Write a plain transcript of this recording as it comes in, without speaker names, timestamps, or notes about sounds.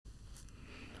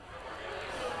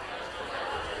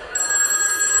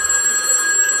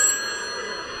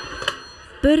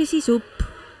Börsisupp.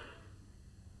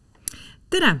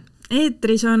 Tere!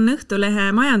 Eetris on Õhtulehe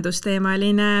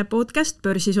majandusteemaline podcast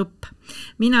Börsisupp.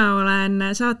 Mina olen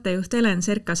saatejuht Helen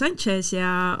Serka-Sanchez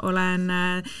ja olen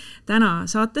täna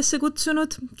saatesse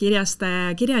kutsunud kirjastaja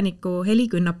ja kirjaniku Heli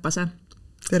Künnapase.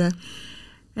 Tere!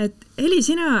 Heli,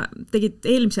 sina tegid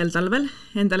eelmisel talvel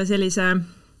endale sellise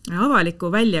avaliku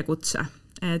väljakutse,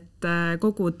 et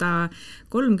koguda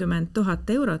 30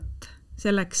 000 eurot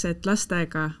selleks, et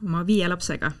lastega oma 5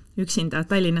 lapsega üksinda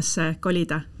Tallinnasse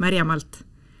kolida Märjamaalt.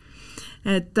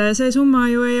 Et see summa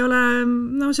ju ei ole,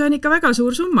 see on ikka väga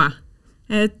suur summa.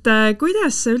 Et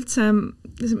kuidas üldse,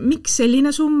 miks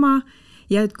selline summa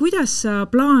ja et kuidas sa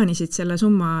plaanisid selle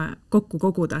summa kokku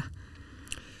koguda?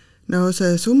 No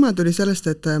see summa tuli sellest,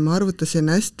 et ma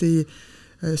arvutasin hästi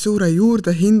suure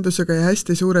juurdehindlusega ja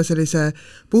hästi suure sellise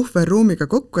puhverruumiga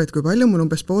kokku, et kui palju mul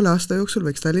umbes poole aasta jooksul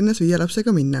võiks Tallinnas 5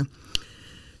 lapsega minna.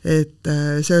 Et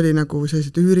see oli nagu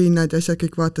sellised üürihinnad ja asjad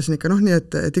kõik vaatasin ikka nii,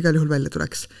 et igal juhul välja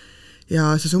tuleks.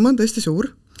 Ja see summa on tõesti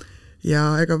suur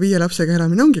ja ega 5 lapsega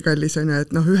elamine ongi kallis, on ju, et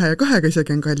 1 ja 2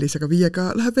 isegi on kallis, aga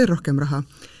 5 läheb veel rohkem raha.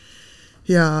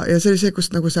 Ja see oli see,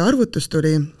 kust nagu see arvutus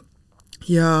tuli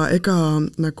ja ega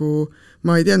nagu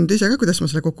ma ei teadnud ise ka, kuidas ma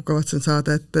selle kokku kavatsen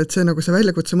saada, et see nagu see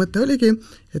väljakutse mõte oligi,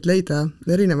 et leida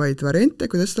erinevaid variante,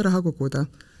 kuidas seda raha koguda.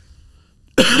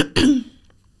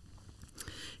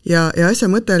 Ja asja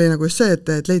mõte oli nagu see,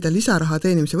 et leida lisaraha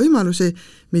teenimise võimalusi,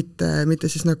 mitte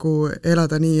siis nagu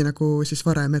elada nii nagu siis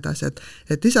varem edasi,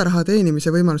 et lisaraha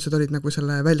teenimise võimalused olid nagu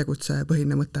selle väljakutse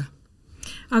põhine mõte.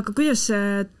 Aga kuidas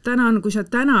täna on, kui sa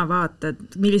täna vaatad,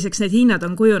 milliseks need hinnad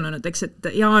on kujunenud, eks,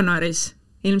 et jaanuaris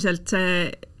ilmselt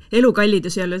see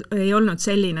elukallidus ei olnud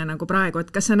selline nagu praegu, et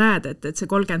kas sa näed, et see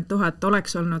 30 000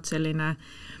 oleks olnud selline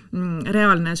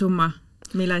reaalne summa,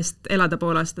 mille eest elada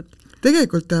pool aastat?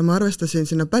 Tegelikult ma arvestasin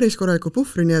sinna päris korraliku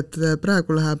puhvri, nii et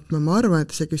praegu läheb, ma arvan,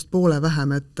 et isegi just poole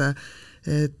vähem,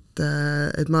 et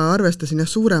ma arvestasin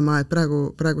suurema, et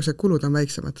praegu see kulud on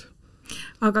väiksemad.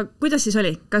 Aga kuidas siis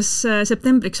oli? Kas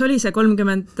septembriks oli see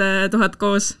 30 000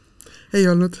 koos? Ei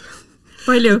olnud.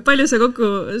 Palju sa kokku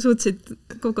suutsid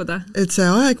koguda? Et see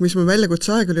aeg, mis mul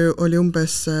väljakutse aeg oli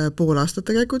umbes pool aastat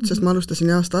tegelikult, sest ma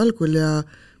alustasin aasta algul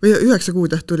või 9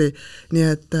 kuud tuli. Nii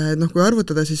et kui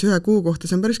arvutada, siis 1 kuu kohta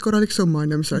see on päris korralik summa,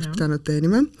 mis oleks pidanud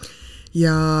teenima.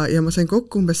 Ja ma sain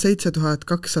kokku umbes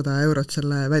 7200 eurot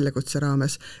selle väljakutse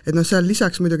raames. Et seal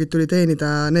lisaks muidugi tuli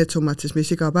teenida need summad, siis, mis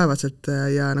igapäevaselt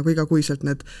ja nagu igakuiselt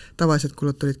need tavalised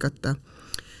kulud tulid katta.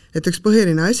 Et üks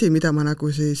põhiline asi, mida ma nagu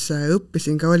siis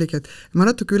õppisin ka oligi, et ma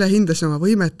natuke üle hindasin oma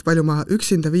võimet, palju ma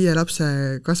üksinda 5 lapse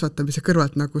kasvatamise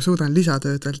kõrvalt nagu suudan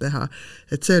lisatööd veel teha.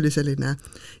 Et see oli selline.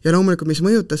 Ja loomulikult, mis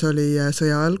mõjutas, oli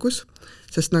sõja algus,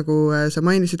 sest nagu sa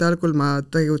mainisid algul, ma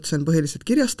tegutsen põhiliselt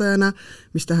kirjastajana,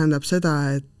 mis tähendab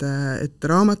seda, et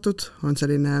raamatud on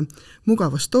selline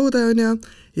mugavustoode on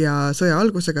ja sõja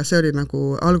algusega see oli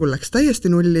nagu, algul läks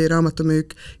täiesti nulli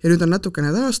raamatumüük ja nüüd on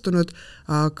natukene taastunud,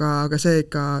 aga see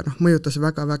ikka mõjutas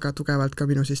väga-väga tugevalt ka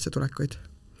minu sissetulekuid.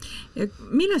 Ja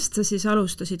millest sa siis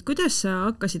alustasid? Kuidas sa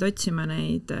hakkasid otsima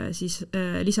neid siis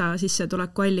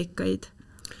lisasissetulekuallikaid?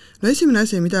 No esimene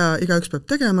asi, mida igaüks peab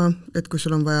tegema, et kui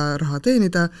sul on vaja raha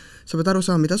teenida, sa pead aru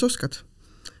saama, mida sa oskad.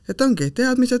 Et ongi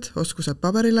teadmised, oskused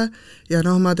paberile ja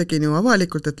ma tegin ju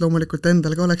avalikult, et loomulikult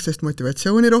endal ka oleks sellist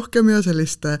motivatsiooni rohkem ja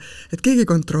sellist, et keegi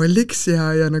kontrolliks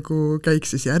ja nagu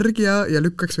käiks siis järgi ja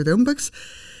lükkaks või tõmbaks.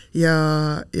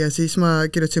 Ja siis ma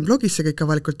kirjutasin blogisse kõik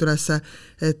avalikult üles,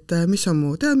 et mis on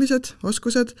mu teadmised,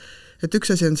 oskused, et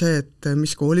üks asi on see, et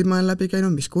mis koolid ma olen läbi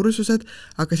käinud, mis kursused,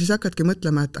 aga siis hakkadki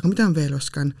mõtlema, et aga mida ma veel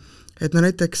oskan. Et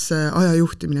näiteks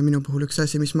ajajuhtimine minu puhul üks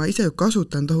asi, mis ma ise ju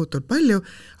kasutan tohutult palju,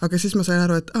 aga siis ma sain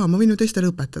aru, et ma võin ju teistele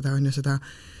õpetada, on ju seda.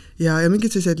 Ja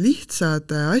mingid sellised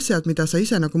lihtsad asjad, mida sa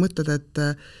ise nagu mõtled,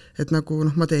 et nagu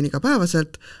ma teen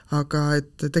igapäevaselt, aga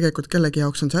et tegelikult kellegi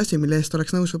jaoks on see asi, mille eest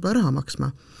oleks nõus võib-olla raha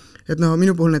maksma. Et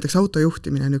minu puhul näiteks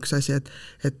autojuhtimine on üks asi,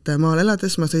 et maal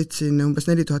elades ma sõitsin umbes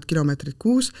 4000 kilomeetrit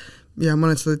kuus ja ma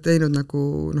olen seda teinud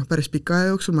nagu päris pika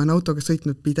aja jooksul, ma olen autoga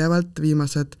sõitnud pidevalt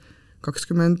viimased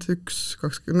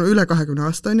üle 20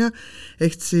 aasta on ja,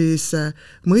 ehk siis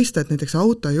mõista, et näiteks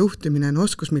autojuhtimine on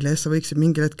oskus, mille eest sa võiksid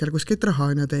mingil hetkel kuskilt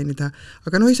raha teenida.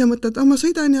 Aga ise mõtled, ma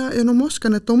sõidan ja ma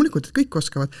oskan, et loomulikult, et kõik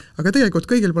oskavad, aga tegelikult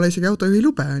kõigil pole isegi autojuhi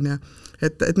lube on ja.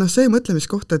 Et see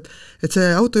mõtlemiskoht, et see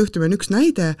autojuhtimine on üks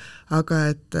näide, aga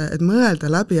et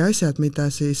mõelda läbi asjad, mida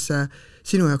siis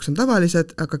sinu jaoks on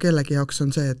tavalised, aga kellegi jaoks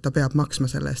on see, et ta peab maksma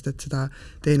selle eest, et seda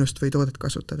teenust või toodet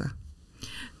kasutada.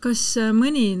 Kas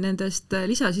mõni nendest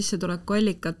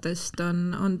lisasissetulekuallikatest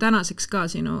on tänaseks ka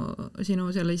sinu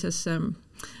sellisesse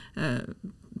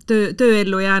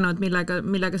tööellu jäänud,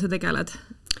 millega sa tegeled?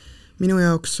 minu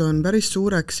jaoks on päris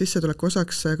suureks sissetuleku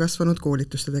osaks kasvanud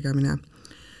koolituste tegemine.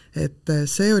 Et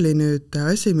see oli nüüd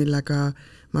asi, millega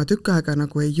ma tükk aega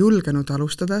nagu ei julgenud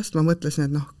alustada, sest ma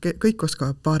mõtlesin, et kõik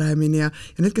oskavad paremini ja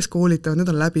need, kes koolitavad, need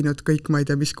on läbinud kõik, ma ei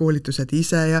tea, mis koolitused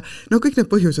ise ja kõik need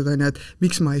põhjused on ju, et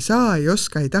miks ma ei saa, ei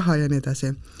oska, ei taha ja nii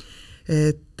edasi.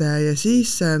 Ja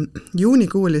siis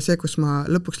juunikuu oli see, kus ma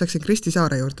lõpuks läksin Kristi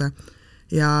Saare juurde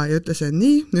ja ütlesin,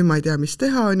 nii, nüüd ma ei tea, mis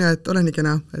teha on ja et ole nii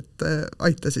kena, et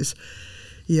aita siis.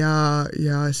 Ja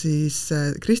siis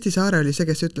Kristi Saare oli see,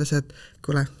 kes ütles, et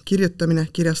kuule, kirjutamine,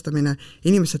 kirjastamine,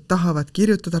 inimesed tahavad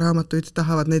kirjutada raamatuid,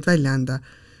 tahavad neid välja anda.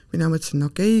 Mina mõtlesin,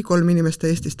 okei, 3 inimest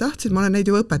Eestis tahtsid, ma olen neid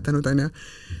ju õpetanud, on ju.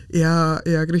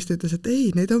 Ja Kristi ütles, et ei,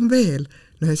 neid on veel.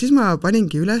 Ja siis ma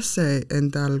paningi üles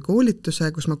endal koolituse,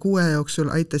 kus ma 6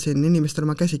 jooksul aitasin inimestel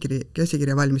oma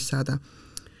käsikirja valmis saada.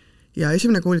 Ja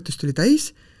esimene koolitus tuli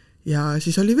täis, ja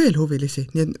siis oli veel huvilisi,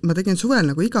 nii et ma tegin suvel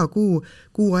nagu iga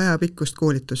kuu aja pikkust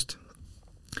koolitust.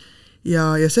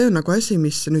 Ja see on nagu asi,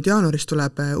 mis nüüd jaanuaris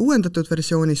tuleb uuendatud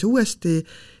versioonis uuesti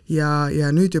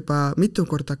ja nüüd juba mitu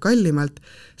korda kallimalt,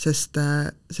 sest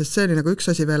see oli nagu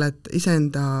üks asi veel, et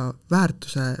iseenda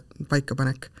väärtuse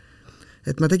paikapanek.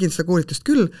 Et ma tegin seda koolitust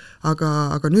küll,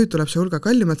 aga nüüd tuleb see hulga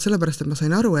kallimalt, sellepärast, et ma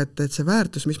sain aru, et see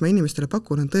väärtus, mis ma inimestele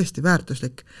pakun, on tõesti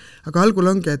väärtuslik. Aga algul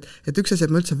ongi, et üks asi,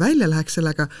 et ma üldse välja läheks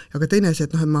sellega, aga teine asi,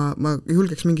 et ma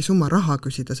julgeks mingi summa raha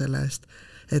küsida selle eest.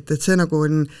 Et see nagu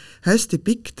on hästi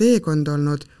pikk teekond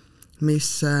olnud,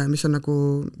 mis on nagu,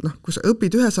 kus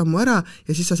õpid ühe sammu ära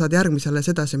ja siis sa saad järgmisele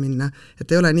edasi minna. Et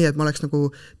ei ole nii, et ma oleks nagu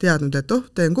teadnud, et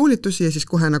teen koolitusi ja siis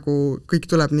kohe nagu kõik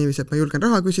tuleb niiviisi, et ma julgen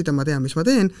raha küsida, ma tean, mis ma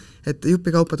teen, et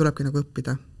jupi kaupa tulebki nagu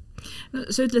õppida. No,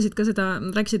 sa ütlesid ka seda,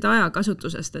 rääkisid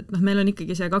ajakasutusest, et meil on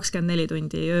ikkagi see 24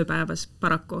 tundi ööpäevas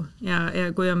paraku ja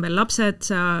kui on veel lapsed,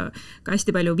 sa ka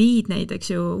hästi palju viid neid,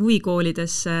 eks ju,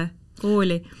 huvikoolidesse,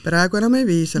 kooli. Praegu enam ei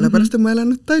vii, sellepärast et ma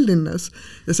elan nüüd Tallinnas.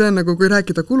 Ja see on nagu, kui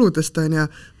rääkida kuludest on ja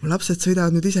mu lapsed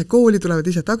sõidavad nüüd ise kooli, tulevad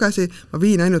ise tagasi, ma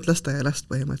viin ainult lasteaialast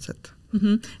põhimõtteliselt.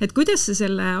 Et kuidas sa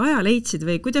selle aja leidsid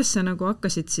või kuidas sa nagu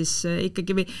hakkasid siis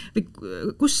ikkagi või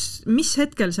mis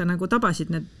hetkel sa nagu tabasid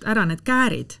need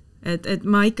käärid, et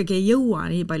ma ikkagi ei jõua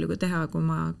nii palju teha, kui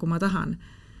ma tahan?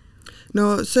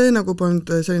 No see nagu polnud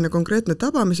selline konkreetne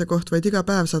tabamise koht, vaid iga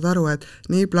päev saad aru, et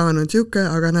nii plaan on siuke,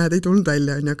 aga näed, ei tulnud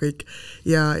välja on ja kõik.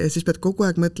 Ja siis pead kogu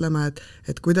aeg mõtlema,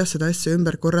 et kuidas seda asja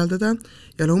ümber korraldada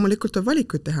ja loomulikult tuleb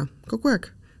valikuid teha, kogu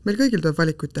aeg. Meil kõigil tuleb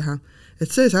valikuid teha.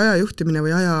 Et see aja juhtimine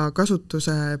või aja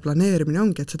kasutuse planeerimine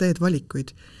ongi, et sa teed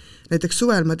valikuid. Näiteks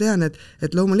suvel ma tean,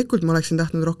 et loomulikult ma oleksin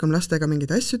tahtnud rohkem lastega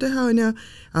mingeid asju teha, on ja,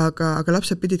 aga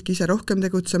lapsed pididki ise rohkem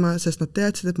tegutsema, sest nad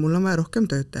teadsid, et mul on vaja rohkem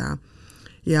tööd teha.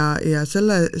 Ja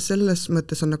selles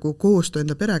mõttes on nagu koostöö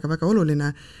enda perega väga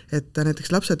oluline, et näiteks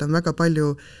lapsed on väga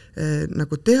palju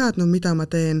nagu teadnud, mida ma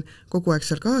teen, kogu aeg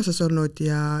seal kaasas olnud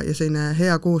ja selline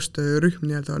hea koostöörühm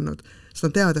nii-öelda olnud. Sest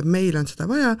nad teavad, et meil on seda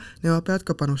vaja, nemad peavad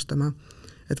ka panustama.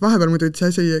 Et vahepeal muidu see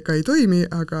asi ka ei toimi,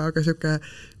 aga siuke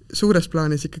suures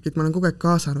plaanis ikkagi, et ma olen kogu aeg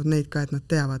kaasanud neid ka, et nad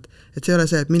teavad. Et see ei ole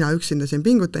see, et mina üksinda siin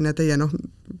pingutan ja teie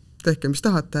tehke, mis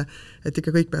tahate, et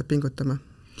ikka kõik peavad pingutama.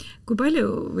 Kui palju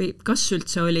või kas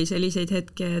üldse oli selliseid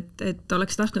hetki, et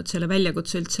oleks tahtnud selle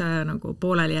väljakutse üldse nagu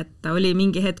pooleli jätta? Oli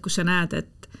mingi hetk, kus sa näed,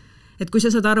 et kui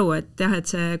sa saad aru, et jah, et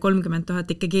see 30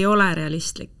 000 ikkagi ei ole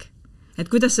realistlik,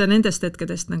 et kuidas sa nendest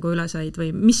hetkedest nagu üle said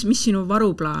või mis sinu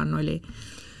varuplaan oli?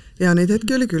 Ja neid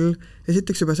hetki oli küll.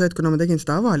 Esiteks juba see, et kuna ma tegin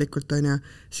seda avalikult, on ja,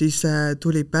 siis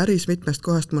tuli päris mitmest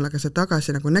kohast mulle ka see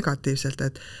tagasi nagu negatiivselt,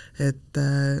 et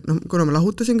kuna ma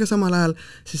lahutasin ka samal ajal,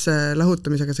 siis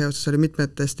lahutamisega seoses oli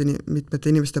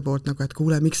mitmete inimeste poolt nagu, et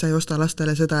kuule, miks sa ei osta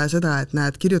lastele seda ja seda, et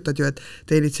näed, kirjutad ju, et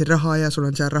teenid siin raha ja sul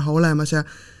on seal raha olemas ja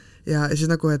siis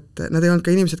nagu, et nad ei olnud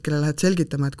ka inimesed, kelle lähed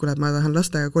selgitama, et kuule, et ma tahan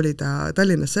lastega kolida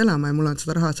Tallinnasse elama ja mul on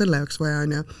seda raha selle jaoks vaja,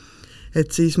 on ja et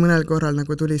siis mõnel korral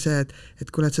nagu tuli see,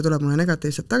 et kuule, et see tuleb mulle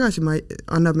negatiivselt tagasi, ma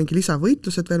annab mingi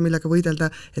lisavõitlused veel, millega võidelda,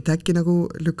 et äkki nagu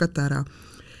lükata ära.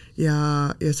 Ja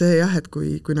see jah, et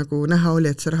kui nagu näha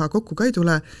oli, et see raha kokku ka ei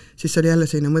tule, siis oli jälle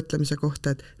selline mõtlemise koht,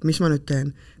 et mis ma nüüd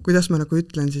teen, kuidas ma nagu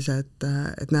ütlen siis, et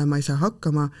näe, ma ei saa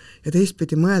hakkama ja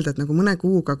teistpidi mõelda, et nagu mõne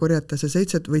kuuga korjata see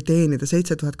või teenida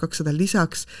 7200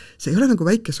 lisaks, see ei ole nagu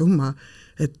väike summa,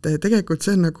 et tegelikult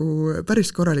see on nagu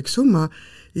päris korralik summa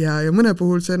ja mõne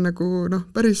puhul see on nagu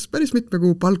päris mitme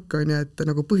kuu palk on ja, et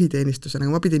nagu põhiteenistusena,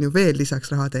 ma pidin ju veel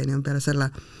lisaks raha teenima peale selle.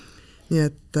 Nii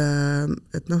et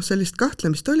sellist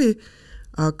kahtlemist oli,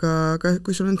 aga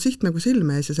kui sul on siht nagu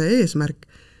silme ees ja see eesmärk,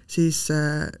 siis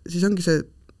ongi see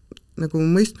nagu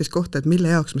mõistmiskoht, et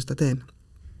mille jaoks ma seda teen.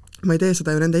 Ma ei tee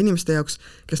seda ju nende inimeste jaoks,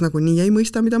 kes nagu nii ei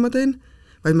mõista, mida ma teen,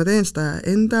 vaid ma teen seda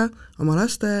enda, oma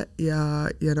laste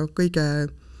ja kõige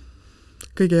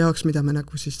kõige jaoks, mida me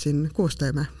nagu siis siin koos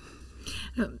teeme.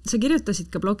 Sa kirjutasid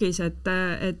ka blogis, et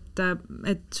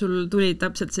sul tuli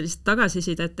täpselt sellist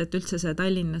tagasisidet, et üldse see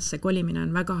Tallinnasse kolimine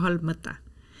on väga halb mõte.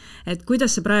 Et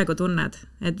kuidas sa praegu tunned?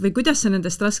 Või kuidas sa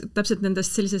täpselt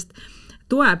nendest sellisest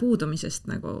toe puudumisest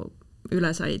nagu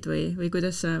üle said või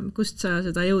kust sa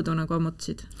seda jõudu nagu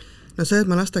ammutasid? No see, et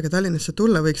ma lastega Tallinnasse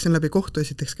tulla võiksin läbi kohtu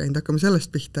esiteks käinud, hakkame sellest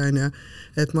pihta,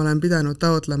 et ma olen pidanud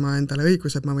taotlema endale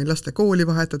õigus, et ma võin laste kooli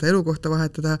vahetada, elukohta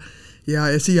vahetada ja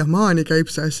siiamaani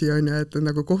käib see asi, et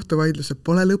nagu kohtuvaidlused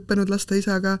pole lõppenud laste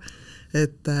isaga,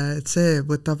 et see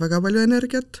võtab väga palju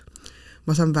energiat.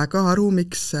 Ma saan väga aru,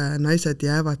 miks naised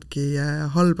jäävadki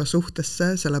halba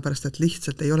suhtesse, sellepärast, et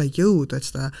lihtsalt ei ole jõudu, et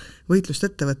seda võitlust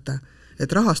ette võtta. Et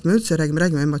rahast me üldse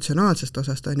räägime emotsionaalsest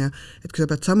osast, et kui sa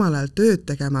pead samal ajal tööd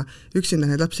tegema, üksinda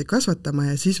neid lapsi kasvatama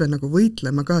ja siis veel nagu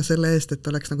võitlema ka selle eest, et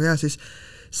oleks nagu hea, siis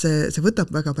see võtab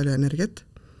väga palju energiat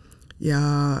ja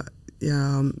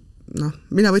noh,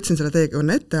 mina võtsin selle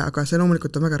teekonna ette, aga see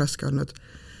loomulikult on väga raske olnud.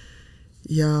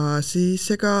 Ja siis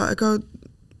ega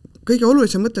kõige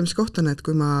olulisem mõtlemiskoht on, et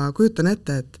kui ma kujutan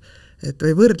ette, et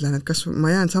või võrdlen, et kas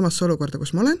ma jään samasse olukorda,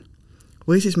 kus ma olen,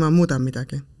 või siis ma muudan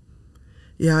midagi.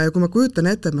 Ja kui ma kujutan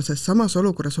ette, et ma selles samas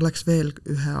olukorras oleks veel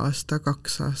 1 aasta,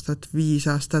 2 aastat, 5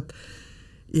 aastat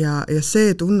ja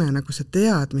see tunne, nagu see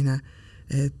teadmine,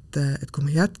 et kui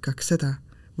ma jätkaks seda,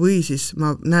 või siis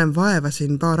ma näen vaeva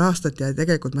siin paar aastat ja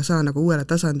tegelikult ma saan nagu uuele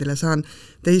tasandile, saan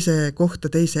teise kohta,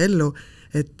 teise ellu,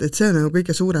 et see on nagu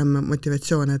kõige suurem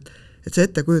motivatsioon, et see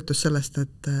ettekujutus sellest,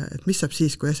 et mis saab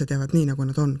siis, kui asjad jäävad nii, nagu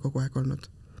nad on kogu aeg olnud.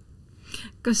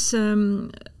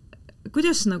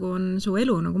 Kuidas nagu on su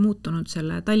elu nagu muutunud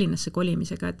selle Tallinnasse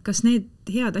kolimisega, et kas need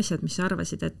head asjad, mis sa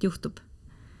arvasid, et juhtub,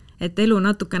 et elu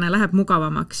natukene läheb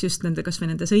mugavamaks just kas või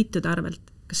nende sõitude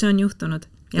arvelt, kas see on juhtunud?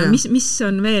 Ja mis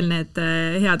on veel need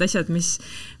head asjad,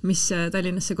 mis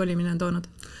Tallinnasse kolimine on toonud?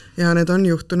 Ja need on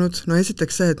juhtunud, no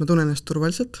esiteks see, et ma tunnen ennast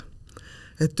turvaliselt,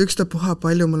 et ükstapuha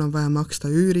palju mul on vaja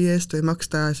maksta üüri eest või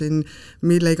maksta siin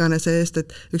mille iganes eest,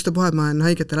 et ükstapuha, et ma olen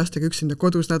haigete lastega üksinda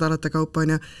kodus nädalate kaupa,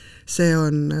 see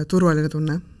on turvaline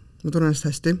tunne, ma tunnen ennast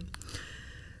hästi.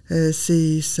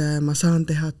 Siis ma saan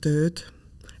teha tööd,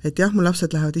 et jah, mu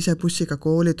lapsed lähevad ise bussiga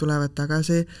kooli, tulevad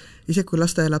tagasi, ise kui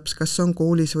lastelaps kas on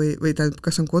koolis või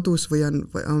kas on kodus või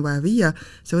on vaja viia,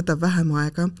 see võtab vähem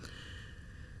aega.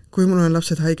 Kui mul on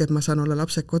lapsed haiged, ma saan olla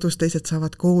lapsed kodus, teised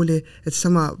saavad kooli, et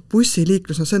sama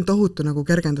bussiliiklus, see on tohutu nagu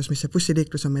kergendus, mis see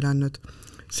bussiliiklus on meil andnud.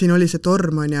 Siin oli see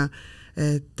torm,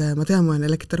 et ma tean, ma olen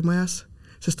elekter majas,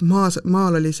 sest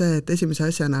maal oli see, et esimese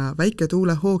asjana väike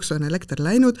tuule hoogs on elekter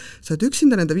läinud, sa oled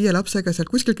üksinda nende 5 lapsega seal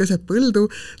kuskil keset põldu,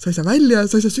 sa ei saa välja,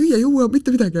 sa ei saa süüa, juua, mitte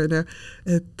midagi,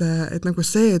 et nagu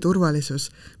see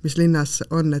turvalisus, mis linnas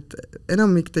on, et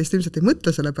enamik teist ilmselt ei mõtle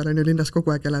selle peale linnas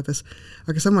kogu aeg elades,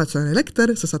 aga sama, et sa on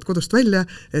elekter, sa saad kodust välja,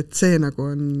 et see nagu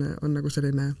on nagu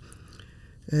selline,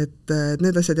 et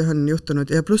need asjad on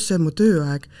juhtunud ja pluss see mu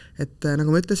tööaeg, et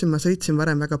nagu ma ütlesin, ma sõitsin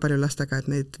varem väga palju lastega,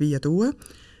 et neid viia tuua,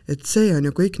 et see on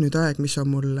ju kõik nüüd aeg, mis on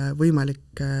mul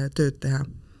võimalik tööd teha.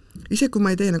 Ise kui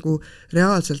ma ei tee nagu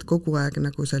reaalselt kogu aeg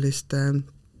nagu sellist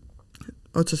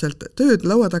otseselt tööd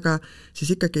laua taga,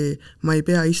 siis ikkagi ma ei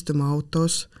pea istuma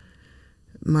autos,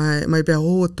 ma ei pea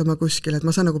ootama kuskil, et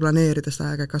ma saan nagu planeerida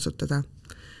seda aega kasutada.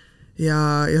 Ja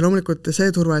loomulikult see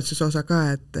turvalisuse osa ka,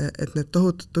 et need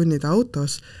tohutud tunnid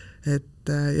autos,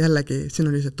 et jällegi,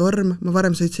 siin oli see torm, ma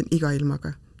varem sõitsin iga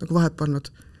ilmaga, nagu vahet polnud.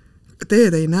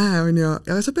 Teed ei näe,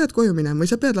 aga sa pead koju minema või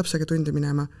sa pead lapsega tundi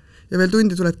minema ja veel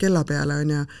tundi tuled kella peale,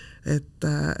 et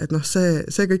noh,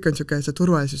 see kõik on see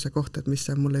turvalisuse koht, et mis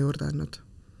see on mulle juurde andnud.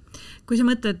 Kui sa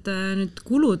mõtled nüüd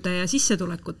kulude ja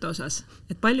sissetulekute osas,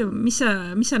 et palju, mis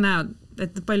sa näed,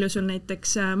 et palju sul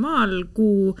näiteks maal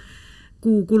kuu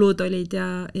kulud olid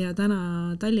ja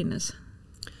täna Tallinnas?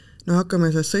 No hakkame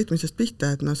sellest sõitmisest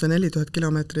pihta, et see 4000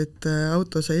 kilomeetrit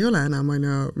autos ei ole enam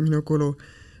minu kulu.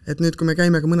 Et nüüd, kui me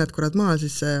käime ka mõned korrad maal,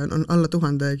 siis see on alla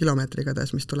 1000 kilomeetri igatahes,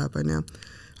 mis tuleb,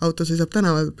 auto seisab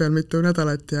tänava peal mitu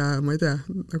nädalat ja ma ei tea,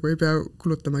 nagu ei pea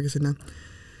kulutamagi sinna.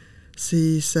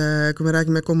 Siis kui me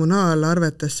räägime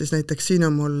kommunaalarvetest, siis näiteks siin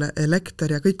on mul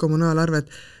elekter ja kõik kommunaalarved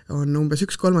on umbes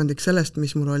 1/3 sellest,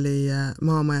 mis mul oli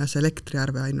maamajas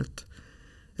elektriarve ainult.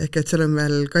 Ehk et seal on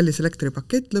veel kallis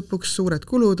elektripakett lõpuks, suured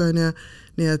kulud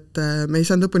nii et me ei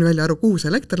saanud lõpuni välja aru, kuhu see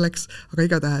elekter läks, aga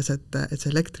igatahes, et see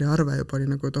elektriarve juba oli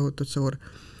nagu tohutult suur.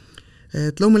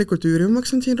 Et loomulikult üüri ma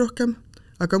maksan siin rohkem,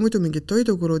 aga muidu mingid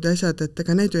toidukulud ja asjad, et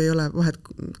ega neid ju ei ole vahet,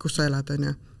 kus sa elad,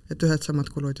 et ühed samad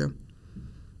kulud ju.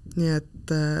 Nii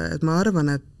et ma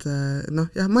arvan, et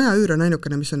maja üür on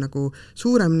ainukene, mis on nagu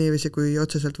suurem niiviisi, kui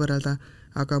otseselt võrrelda,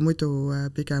 aga muidu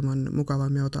pigem on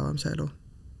mugavam ja odavam see elu.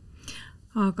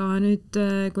 Aga nüüd,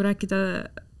 kui rääkida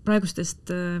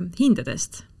praegustest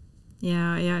hindadest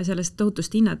ja sellest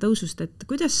tohutust hinnatõusust, et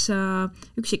kuidas sa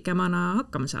üksikemana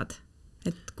hakkama saad?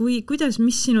 Et kuidas,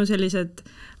 mis sinu sellised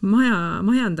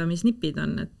majandamisnipid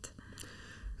on?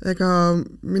 Ega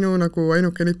minu nagu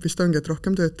ainuke nipp vist ongi, et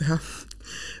rohkem tööd teha.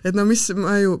 Et no mis,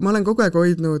 ma olen kogu aeg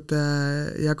hoidnud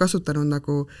ja kasutanud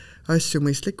nagu asju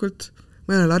mõistlikult,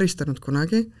 ma ei ole laristanud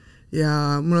kunagi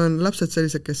ja mul on lapsed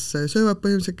sellised, kes söövad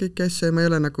põhimõtteliselt kõiki asju ja ma ei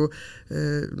ole nagu,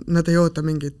 nad ei oota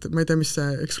mingit, ma ei tea, mis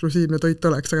see eksklusiivne toit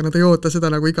oleks, aga nad ei oota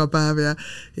seda nagu iga päev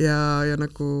ja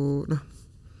nagu noh,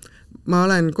 ma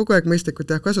olen kogu aeg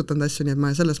mõistlikult kasutanud asju, nii et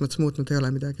ma selles mõttes muutnud ei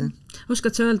ole midagi.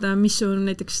 Oskad sa öelda, mis sul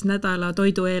näiteks nädala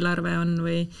toidueelarve on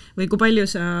või kui palju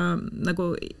sa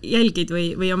nagu jälgid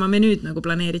või oma menüüd nagu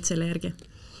planeerid selle järgi?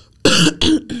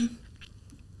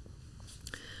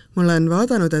 Ma olen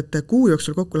vaadanud, et kuu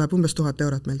jooksul kokku läheb umbes 1000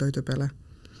 eurot meil toidu peale.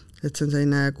 Et see on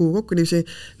selline kuu kokku, niiviisi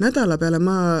nädala peale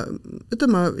ma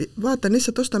vaatan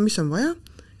lihtsalt, ostan, mis on vaja,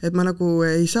 et ma nagu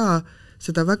ei saa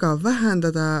seda väga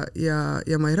vähendada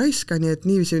ja ma ei raiska, nii et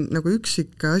niiviisi nagu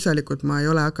üksika asjalikult ma ei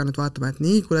ole hakanud vaatama, et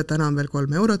nii, kuule, täna on veel 3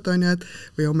 eurot on ja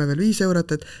või homme veel 5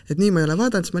 eurot, et nii ma ei ole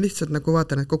vaadanud, siis ma lihtsalt nagu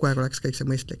vaatan, et kogu aeg oleks kõik see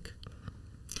mõistlik.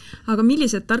 Aga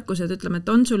millised tarkused, ütleme, et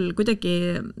on sul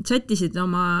kuidagi sättisid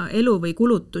oma elu või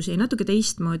kulutusi natuke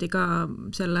teistmoodi ka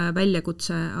selle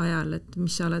väljakutse ajal, et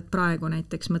mis sa oled praegu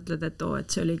näiteks mõtled, et et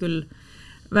see oli küll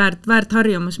väärt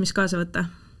harjumus, mis kaasa võtta?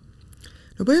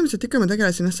 No põhimõtteliselt ikka ma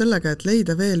tegelesin sellega, et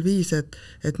leida veel viis, et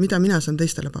mida mina saan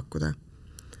teistele pakkuda.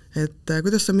 Et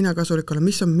kuidas saan mina kasulik olla,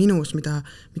 mis on minus, mida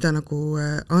nagu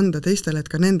anda teistele, et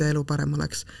ka nende elu parem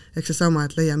oleks. Ehk see sama,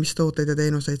 et leia, mis tooteid ja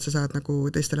teenuseid sa saad nagu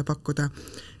teistele pakkuda.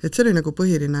 Et see oli nagu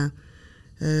põhiline,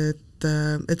 et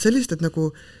sellist, et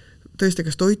nagu tõesti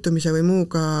kas toitumise või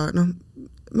muuga, noh,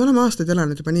 me oleme aastaid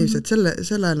elanud juba niiviisi, et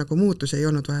selle nagu muutusi ei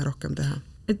olnud vaja rohkem teha.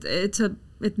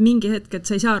 Et mingi hetk, et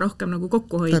sa ei saa rohkem nagu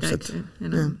kokku hoida. Täpselt,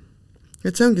 jah.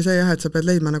 Et see ongi see jah, et sa pead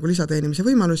leidma nagu lisateenimise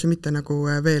võimalusi, mitte nagu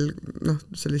veel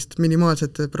sellist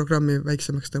minimaalset programmi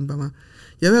väiksemaks tõmbama.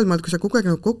 Ja ühel maalt, kui sa kogu aeg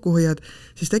nagu kokku hoiad,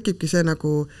 siis tekibki see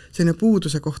nagu selline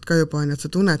puuduse koht ka juba on, et sa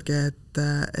tunnedki,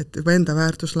 et juba enda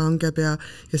väärtus langeb ja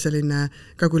selline,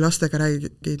 ka kui lastega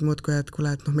räägid muudkui, et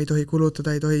kuule, et me ei tohi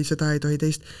kulutada, ei tohi seda, ei tohi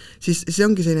teist, siis see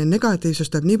ongi selline negatiivsus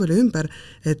tuleb nii palju ümber,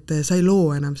 et sa ei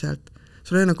loo enam sealt.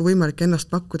 Sul ei nagu võimalik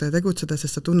ennast pakkuda ja tegutseda,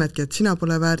 sest sa tunnedki, et sina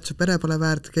pole väärt, su pere pole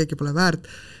väärt, keegi pole väärt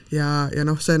ja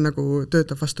see nagu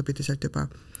töötab vastupidiselt juba.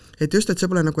 Et just, et see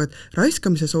pole nagu, et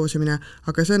raiskamise soosimine,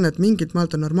 aga see on, et mingit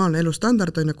maalt on normaalne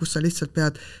elustandard on ja kus sa lihtsalt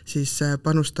pead siis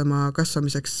panustama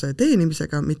kasvamiseks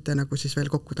teenimisega, mitte nagu siis veel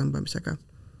kokkutõmbamisega.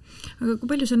 Aga kui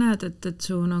palju sa näed, et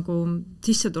su nagu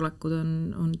sissetulekud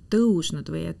on tõusnud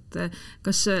või et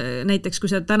kas näiteks, kui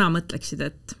sa täna mõtleksid,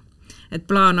 et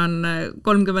plaan on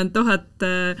 30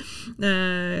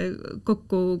 000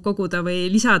 kokku koguda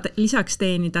või lisaks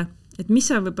teenida, et mis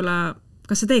sa võib-olla,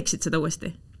 kas sa teeksid seda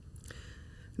uuesti?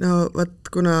 No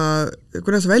kuna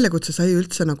see väljakutse sai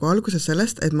üldse nagu alguses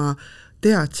sellest, et ma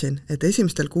teadsin, et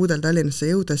esimestel kuudel Tallinnasse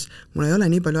jõudes mul ei ole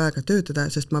nii palju aega töötada,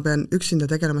 sest ma pean üksinda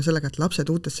tegelema sellega, et lapsed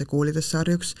uutesse koolidesse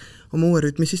harjuks, oma uue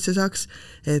rütmi sisse saaks,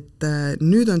 et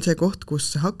nüüd on see koht,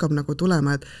 kus hakkab nagu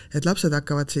tulema, et lapsed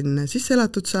hakkavad siin sisse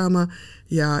elatud saama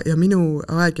ja minu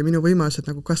aeg ja minu võimalused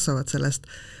nagu kasvavad sellest.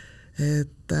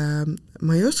 Et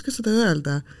ma ei oska seda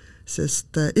öelda,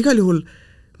 sest igal juhul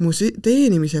mu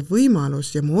teenimise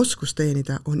võimalus ja mu oskus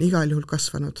teenida on igal juhul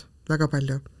kasvanud väga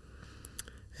palju.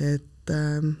 Et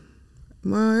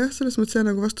ma selles mõttes jään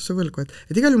nagu vastuse võlgu,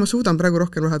 et igal juhul ma suudan praegu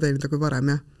rohkem raha teenida kui varem,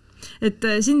 jah. Et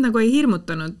sind nagu ei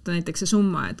hirmutanud näiteks see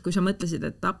summa, et kui sa mõtlesid,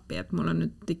 et appi, et mul on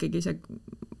nüüd ikkagi see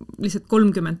lihtsalt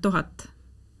 30 000?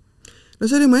 No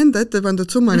see oli mu enda ette pandud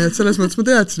summa, nii et selles mõttes ma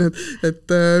teadsin,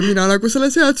 et mina nagu selle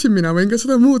seadsin, mina võin ka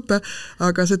seda muuta,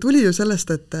 aga see tuli ju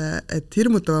sellest, et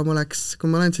hirmutavam oleks, kui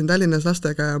ma olen siin Tallinnas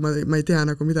lastega ja ma ei tea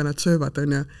nagu, mida nad söövad,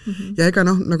 on ja. Ja ega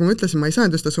nagu ma ütlesin, ma ei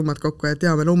saanud just seda summat kokku, et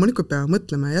me loomulikult peame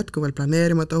mõtlema ja jätkuvalt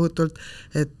planeerima tohutult,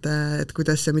 et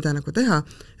kuidas ja mida nagu teha,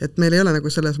 et meil ei ole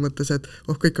nagu selles mõttes, et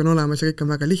kõik on olemas ja kõik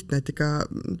on väga lihtne, et ikka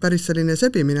päris selline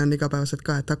sebimine on igapäevaselt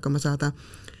ka, et hakkama saada.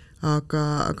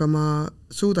 Aga ma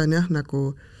suudan jah nagu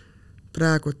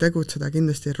praegu tegutseda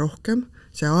kindlasti rohkem,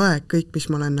 see aeg, kõik, mis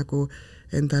ma olen nagu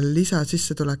enda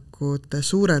lisasissetulekute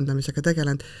suurendamisega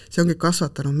tegelenud, see ongi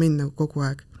kasvatanud mind nagu kogu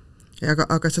aeg.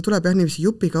 Aga see tuleb jah niiviisi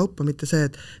jupi kaupa, mitte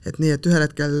see, et nii, et ühel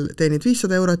hetkel teenid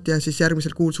 500 eurot ja siis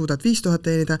järgmisel kuul suudad 5000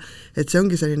 teenida, et see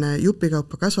ongi selline jupi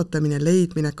kaupa kasvatamine,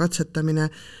 leidmine,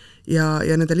 katsetamine ja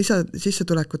nende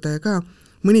lisasissetulekutega ka.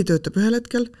 Mõni töötab ühel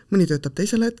hetkel, mõni töötab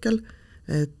teisel hetkel,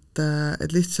 et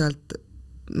lihtsalt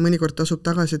mõnikord tasub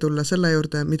tagasi tulla selle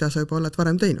juurde, mida sa juba oled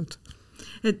varem teinud.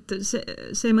 et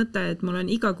see mõte, et mul on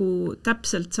iga kuu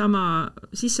täpselt sama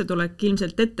sissetulek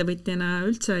ilmselt ettevõtjana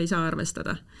üldse ei saa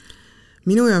arvestada.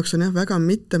 Minu jaoks on jah väga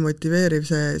mittemotiveeriv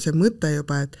see mõte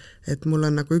juba, et mul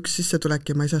on nagu üks sissetulek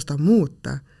ja ma ei saa seda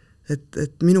muuta,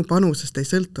 et minu panusest ei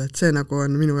sõltu, et see nagu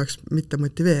on minu jaoks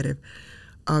mittemotiveeriv.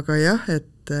 Aga jah, et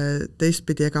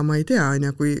teistpidi ega ma ei tea,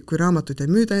 kui raamatuid ei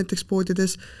müüda näiteks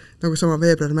poodides, nagu sama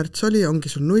veebruar-märts oli, ongi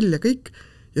sul 0 ja kõik,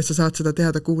 ja sa saad seda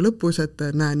teada kuu lõpus, et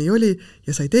näe, nii oli,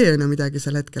 ja sa ei tee midagi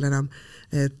sel hetkel enam.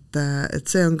 Et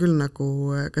see on küll nagu,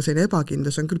 ka selline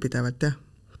ebakindlus on küll pidevalt, jah.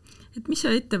 Et mis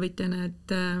sa ettevõtjana,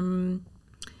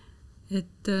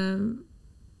 et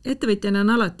ettevõtjana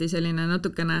on alati selline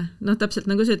natukene, täpselt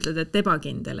nagu sa ütled, et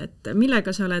ebakindel, et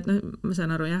millega sa oled, ma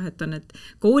saan aru jah, et on need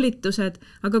koolitused,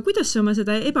 aga kuidas sa oma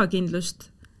seda ebakindlust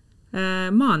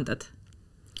maandad?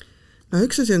 No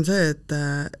üks asi on see,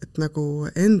 et nagu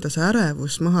enda see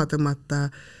ärevus maha tõmmata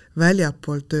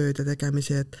väljapool tööd ja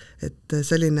tegemisi, et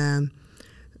selline,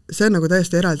 see on nagu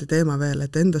täiesti eraldi teema veel,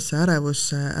 et endasse ärevus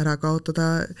ära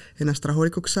kaotada, ennast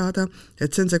rahulikuks saada,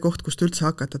 et see on see koht, kust üldse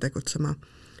hakata tegutsema.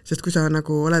 Sest kui sa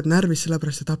nagu oled närvis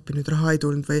sellepärast, et appi nüüd raha ei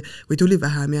tulnud või tuli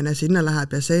vähem ja sinna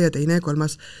läheb ja see ja teine ja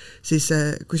kolmas, siis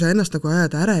kui sa ennast nagu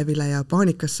ajada ärevile ja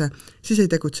paanikasse, siis ei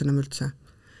tegutse enam üldse.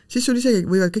 Siis sul isegi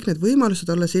võivad kõik need võimalused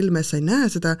olla silmes, sa ei näe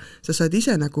seda, sa saad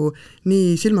ise nagu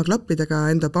nii silmaklappidega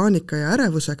enda paanika ja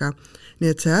ärevusega,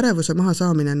 nii et see ärevuse maha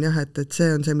saamine on jah, et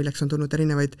see on see, milleks on tulnud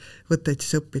erinevaid võtteid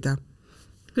siis õppida.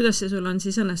 Kuidas see sul on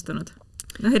siis õnnestunud?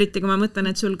 Eriti kui ma mõtlen,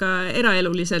 et sul ka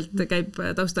eraeluliselt käib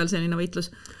taustal selline võitlus.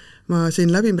 Ma siin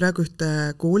läbin praegu ühte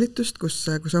koolitust, kus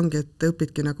ongi, et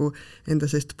õpidki nagu enda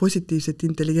sellist positiivset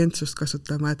intelligentsust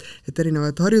kasutama, et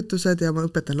erinevad harjutused ja ma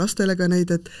õpetan lastele ka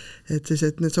neid, et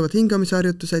need saavad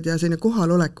hingamisharjutused ja selline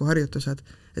kohaloleku harjutused,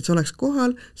 et sa oleks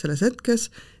kohal selles hetkes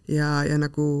ja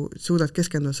nagu suudad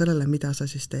keskenduda sellele, mida sa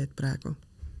siis teed praegu.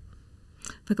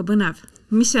 Väga põnev.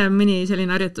 Mis see mõni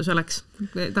selline harjutus oleks?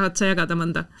 Tahad sa jagada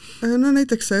mõnda? No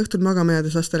näiteks õhtul magama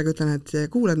jäädes lastele ütlen,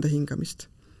 et kuula enda hingamist.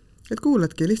 Et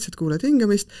kuuladki, lihtsalt kuulad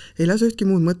hingamist, ei lase ühtki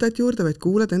muud mõtet juurde, vaid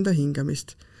kuulad enda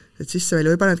hingamist. Et sisse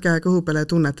välja või paned käe kõhu peale ja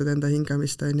tunnetad enda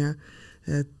hingamist, on ja.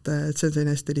 Et see on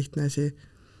selline hästi lihtne asi.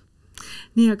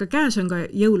 Nii, aga käes on ka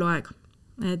jõuluaeg.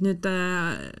 Et nüüd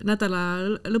nädala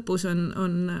lõpus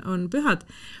on pühad.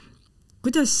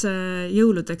 Kuidas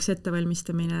jõuludeks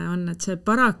ettevalmistamine on, et see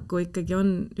paraku ikkagi on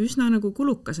üsna nagu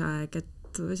kulukas aeg,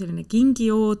 et selline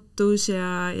kingijootus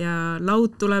ja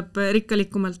laud tuleb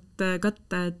rikkalikumalt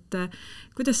katta, et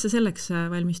kuidas sa selleks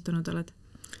valmistunud oled?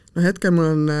 No hetkel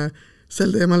mul on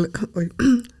sel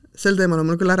teemal on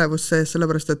mul küll ärevus sees,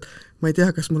 sellepärast et ma ei tea,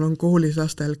 kas mul on koolis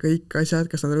lastel kõik asjad,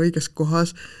 kas nad on õiges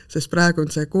kohas, sest praegu on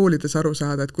see koolides aru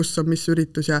saada, et kus on mis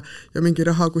üritus ja mingi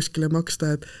raha kuskile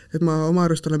maksta, et ma oma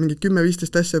arust olen mingi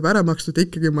 10-15 asja juba ära makstud ja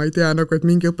ikkagi ma ei tea, nagu, et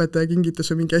mingi õpetaja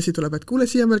kingitus või mingi asi tuleb, et kuule,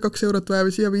 siia meil 2 eurot vaja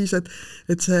või siia 5,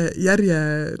 et see järje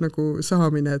nagu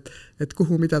saamine, et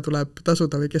kuhu mida tuleb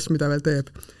tasuda või kes mida veel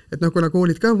teeb. Et nagu kuna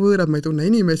koolid ka on võõrad, ma ei tunne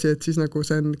inimesi, et siis nagu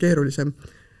see on keerulisem.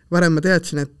 Varem ma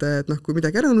teadsin, et kui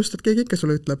midagi ära unustad, keegi ikka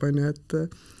sulle ütleb, on ju,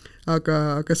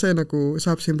 aga see nagu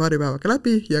saab siin paari päevaga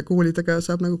läbi ja koolidega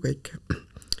saab nagu kõik.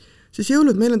 Siis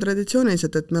jõulud meil on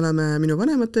traditsioonilised, et me oleme minu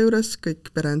vanemate juures,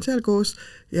 kõik pere on seal koos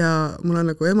ja mul on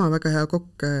nagu ema väga hea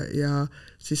kokk ja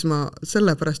siis ma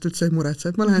selle pärast üldse ei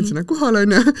muretse, et ma lähen sinna kohale,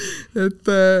 on ju,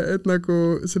 et nagu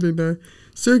selline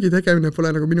söögi tegemine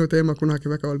pole nagu minu teema kunagi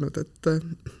väga olnud,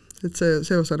 et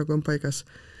see osa nagu on paigas.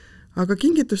 Aga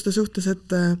kingituste suhtes,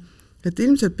 et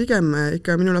ilmselt pigem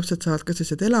ikka minu lapsed saavad ka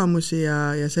sellised elamusi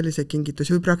ja selliseid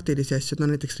kingitusi või praktilisi asju, no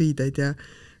näiteks riideid ja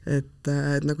et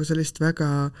nagu sellist väga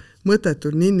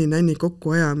mõtetul ninni-nänni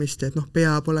kokkuajamist ja et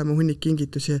peab olema hunnik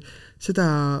kingitusi, seda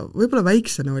võib-olla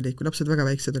väiksena oli, kui lapsed väga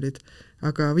väiksed olid,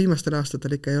 aga viimastel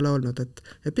aastatel ikka ei ole olnud,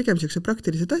 et pigem sellised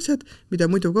praktilised asjad, mida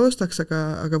muidu ka ostaks,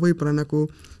 aga võib-olla nagu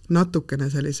natukene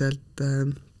selliselt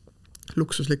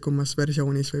luksuslikumas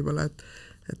versioonis võib-olla,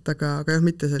 aga jah,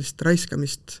 mitte sellist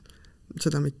raiskamist,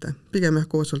 seda mitte. Pigem jah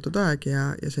koos oldud aeg ja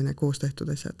selline koos tehtud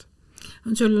asjad.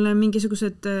 On sul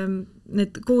mingisugused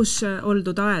need koos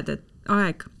oldud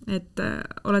aeg, et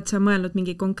oled sa mõelnud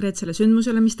mingi konkreetsele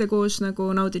sündmusele, mis te koos nagu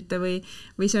naudite või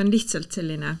see on lihtsalt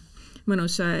selline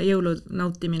mõnus jõulu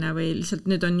nautimine või lihtsalt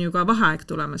nüüd on ju ka vaheaeg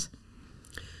tulemas?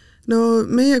 No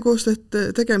meie koos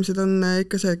tegemised on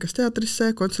ikka see, kas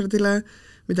teatrisse, kontserdile,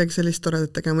 midagi sellist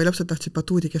toredat tegema või lapsed tahtsid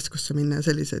batuudikeskusse minna ja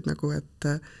selliseid nagu, et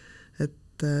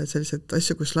sellised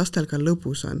asju, kus lastel ka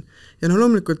lõbus on. Ja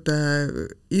loomulikult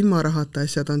ilma rahata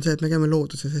asjad on see, et me käime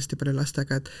looduses hästi palju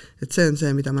lastega, et see on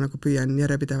see, mida ma nagu püüan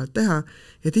järjepidevalt teha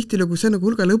ja tihtilugu see on nagu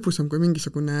hulga lõbusam kui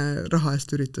mingisugune raha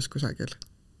eest üritus kusagil.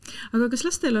 Aga kas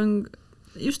lastel on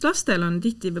just lastel on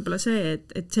tihti võib-olla see,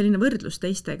 et selline võrdlus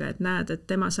teistega, et näed, et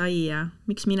tema sai ja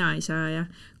miks mina ei saa ja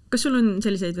kas sul on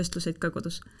selliseid vestluseid ka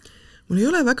kodus? Mul ei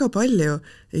ole väga palju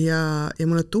ja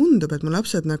mulle tundub, et mu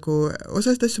lapsed nagu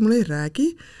osast asju mulle ei räägi,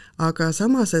 aga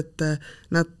samas, et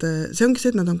see ongi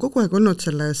see, et nad on kogu aeg olnud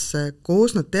selles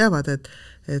koos, nad teavad,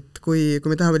 et kui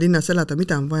me tahame linnas elada,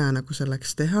 mida on vaja nagu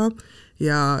selleks teha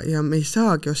ja me ei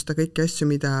saagi osta kõiki asju,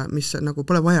 mis nagu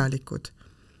pole vajalikud.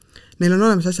 Neil on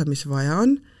olemas asjad, mis vaja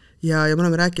on ja me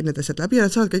oleme rääkinud need asjad läbi ja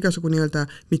nad saavad ka igasugu nii-öelda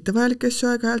mittevajalikke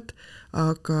asju aeg-ajalt,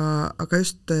 aga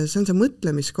just see on see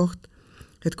mõtlemiskoht,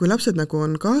 et kui lapsed nagu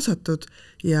on kaasatud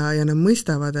ja nad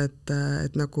mõistavad,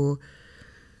 et nagu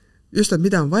just, et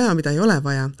mida on vaja, mida ei ole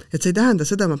vaja, et see ei tähenda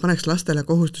seda, ma paneks lastele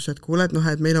kohustuse, et kuule,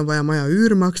 et meil on vaja maja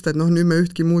üür maksta, et nüüd me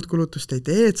ühtki muud kulutust ei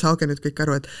tee, et saage nüüd kõik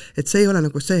aru, et see ei ole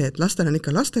nagu see, et lastel on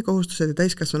ikka laste kohustused ja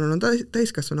täiskasvanul on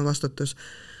täiskasvanu vastutus.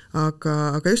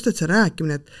 Aga just, et see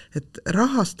rääkimine, et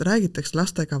rahast räägitakse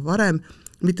lastega varem,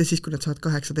 mitte siis, kui nad saavad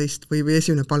 18 või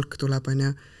esimene palk tuleb, on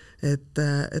ju.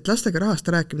 Et lastega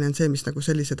rahast rääkimine on see, mis nagu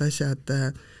sellised asjad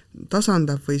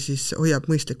tasandab või siis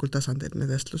hoiab mõistlikul tasandil need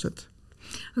vestlused.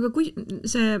 Aga kui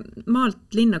see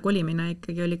maalt linna kolimine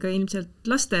ikkagi oli ka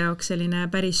ilmselt laste jaoks selline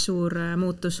päris suur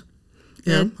muutus?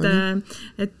 Ja,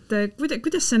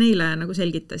 kuidas sa neile nagu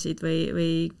selgitasid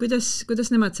või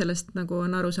kuidas nemad sellest nagu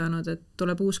on aru saanud, et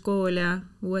tuleb uus kool ja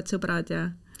uued sõbrad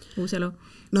ja uus elu?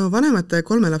 No vanemate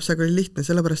 3 lapsega oli lihtne,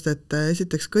 sellepärast, et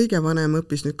esiteks kõige vanem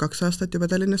õppis nüüd 2 aastat juba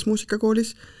Tallinnas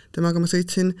muusikakoolis, temaga ma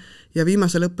sõitsin ja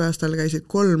viimasel õppeaastal käisid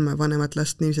 3 vanemat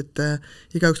last niiviisi,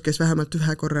 et igaüks käis vähemalt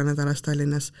 1 korra nädalas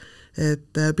Tallinnas,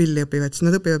 et pilli õpivad, siis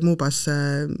nad õpivad muubas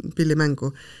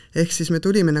pillimängu. Ehk siis me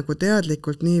tulime nagu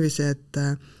teadlikult niiviisi, et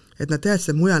nad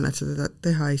teadsid, et mujal nad seda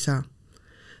teha ei saa.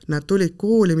 Nad tulid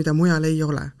kooli, mida mujal ei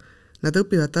ole. Nad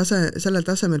õpivad sellel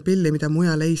tasemel pilli, mida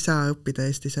mujal ei saa õppida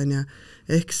Eestis, on ja.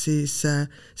 Ehk siis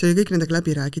see oli kõik nendega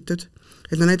läbi räägitud.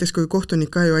 Et näiteks kui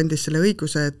kohtunik ka ju andis selle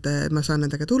õiguse, et ma saan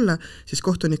nendega tulla, siis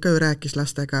kohtunik ka ju rääkis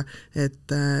lastega,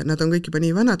 et nad on kõik juba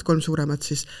nii vanad, 3 suuremad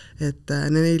siis, et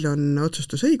neil on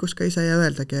otsustusõigus ka ise ja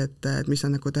öeldagi, et mis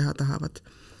nad nagu teha tahavad.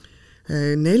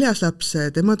 4. laps,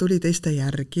 tema tuli teiste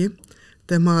järgi,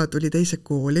 tema tuli teise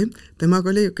kooli, temaga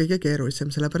oli kõige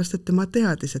keerulisem, sellepärast, et tema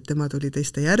teadis, et tema tuli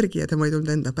teiste järgi ja tema ei tulnud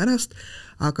enda pärast,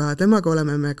 aga temaga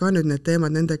oleme me ka nüüd need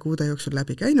teemad nende kuude jooksul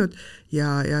läbi käinud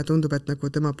ja tundub, et nagu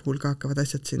tema puhul ka hakkavad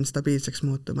asjad siin stabiilseks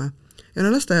muutuma. Ja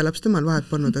lasteaialaps temal vahet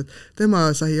polnud, et tema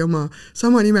sai oma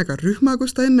sama nimega rühma,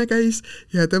 kus ta enne käis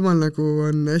ja temal nagu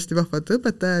on hästi vahvad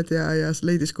õpetajad ja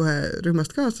leidis kohe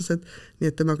rühmast kaaslased,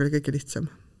 nii et temaga oli kõige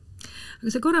lihtsam.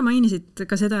 Aga sa korra mainisid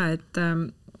ka seda, et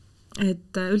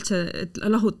üldse et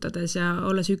lahutades ja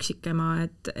olles üksikema,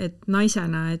 et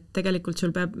naisena, et tegelikult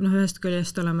sul peab ühest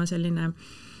küljest olema selline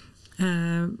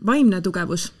vaimne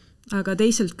tugevus, aga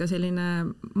teisalt ka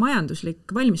selline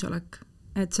majanduslik valmisolek,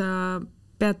 et sa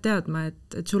pead teadma,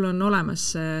 et sul on olemas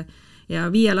ja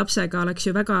 5 lapsega oleks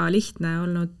ju väga lihtne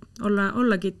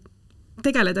ollagi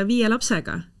tegeleda 5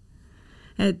 lapsega.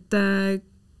 Et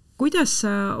kuidas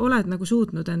sa oled nagu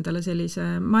suutnud endale sellise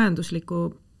majandusliku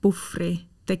puhvri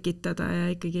tekitada ja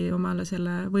ikkagi omale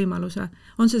selle võimaluse.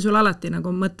 On see sul alati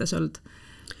nagu mõttes olnud,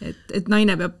 et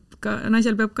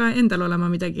naisel peab ka endal olema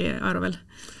midagi arvel?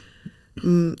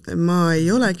 Ma ei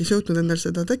olegi suutnud endal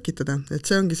seda tekitada, et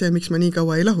see ongi see, miks ma nii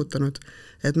kaua ei lahutanud.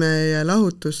 Et meie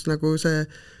lahutus nagu see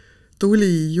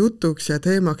tuli jutuks ja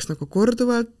teemaks nagu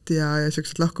korduvalt ja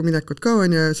sellised lahkuminekud ka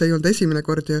on ja see ei olnud esimene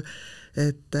kord ju,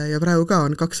 ja praegu ka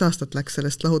on 2 aastat läks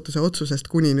sellest lahutuse otsusest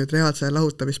kuni nüüd reaalse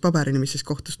lahutamispaberini, mis siis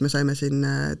kohtust me saime siin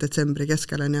detsembri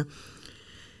keskel on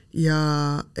ja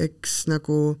eks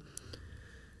nagu,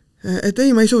 et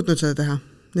ei, ma ei suutnud seda teha.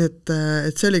 Et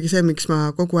see oligi see, miks ma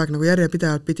kogu aeg nagu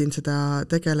järjepidevalt pidin seda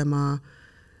tegelema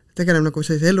nagu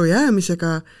sellise elu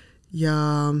jäämisega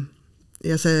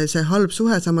ja see halb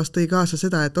suhe samas tõi kaasa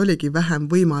seda, et oligi vähem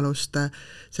võimalust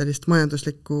sellist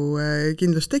majanduslikku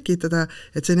kindlust tekitada,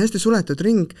 et see on hästi suletud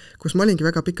ring, kus ma olingi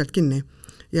väga pikalt kinni.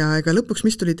 Ja ega lõpuks,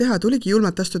 mis tuli teha, tuligi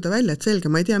julmalt astuda välja, et selge,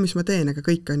 ma ei tea, mis ma teen, aga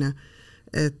kõik on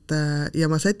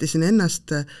ja ma sättisin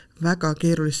ennast väga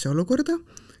keerulisse olukorda,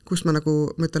 kus ma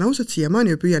nagu, ma ütlen ausalt,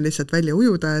 siiamaani püüan lihtsalt välja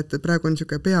ujuda, et praegu on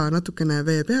niisugune pea natukene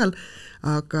vee peal,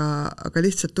 aga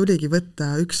lihtsalt tuligi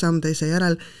võtta üks samm teise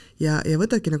järel ja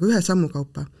võtadki nagu 1 sammu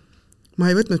kaupa. Ma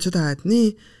ei võtnud seda, et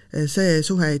nii, see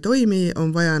suhe ei toimi,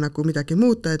 on vaja nagu midagi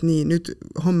muuta, et nii, nüüd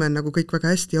homme on nagu kõik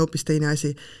väga hästi ja hoopis teine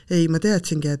asi. Ei, ma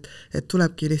teadsingi, et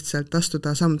tulebki lihtsalt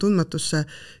astuda samm tundmatusse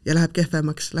ja läheb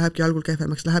kehvemaks, lähebki algul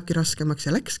kehvemaks, lähebki raskemaks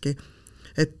ja läkski.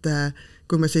 Et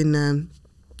kui ma siin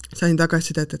sain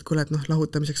tagasisidet, et kuule, et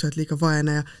lahutamiseks oled liiga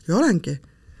vaene ja olengi,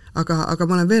 aga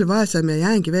ma olen veel vaesem ja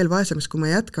jäängi veel vaesemaks, kui ma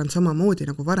jätkan samamoodi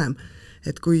nagu varem.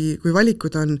 Et kui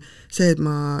valikud on see, et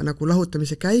ma nagu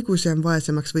lahutamise käigus jään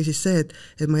vaesemaks või siis see,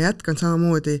 et ma jätkan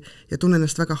samamoodi ja tunnen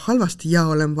ennast väga halvasti ja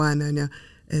olen vaene, on ju,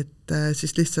 et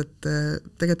siis lihtsalt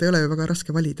tegelikult ei ole ju väga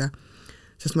raske valida.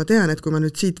 Sest ma tean, et kui ma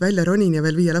nüüd siit välja ronin ja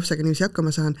veel 5 lapsega niiviisi hakkama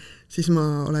saan, siis ma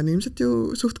olen ilmselt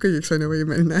ju suht kõigiks on ju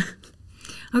võimeline.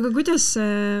 Aga kuidas,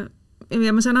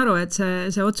 ja ma saan aru, et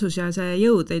see otsus ja see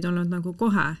jõud ei tulnud nagu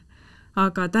kohe,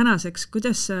 aga tänaseks,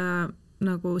 kuidas sa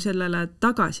nagu sellele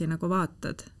tagasi nagu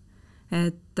vaatad,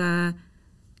 et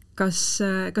kas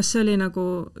see oli nagu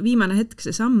viimane hetk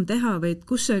see samm teha või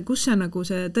kus see nagu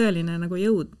see tõeline nagu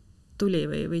jõud tuli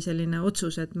või selline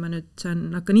otsus, et ma nüüd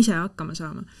hakkan ise hakkama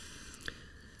saama?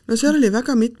 No seal oli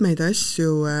väga mitmeid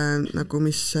asju, nagu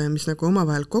mis nagu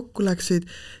omavahel kokku läksid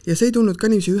ja see ei tulnud ka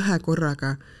niiviisi ühe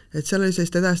korraga, et seal oli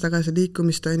sellist edasi-tagasi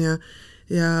liikumist on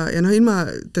ja ilma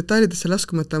detailidesse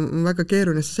laskumata on väga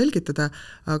keeruline seda selgitada,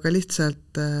 aga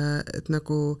lihtsalt, et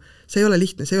nagu see ei ole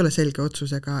lihtne, see ei ole selge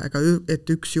otsus ega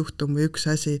et üks juhtum või üks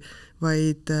asi,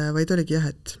 vaid oligi jah,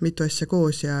 et mitu asja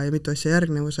koos ja mitu asja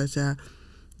järgnevuses ja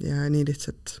nii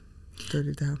lihtsalt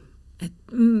tuli teha.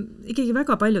 Et ikkagi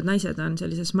väga paljud naised on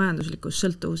sellises majanduslikus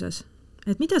sõltuvuses.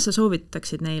 Et mida sa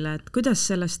soovitaksid neile, et kuidas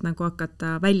sellest nagu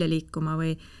hakata välja liikuma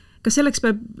või kas selleks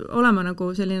peab olema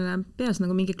nagu selline peas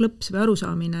nagu mingi klõps või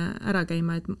arusaamine ära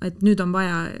käima, et nüüd on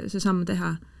vaja see samm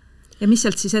teha? Ja mis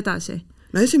sealt siis edasi?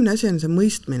 No esimene asi on see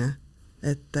mõistmine,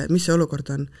 et mis see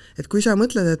olukord on. Et kui sa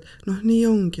mõtled, et nii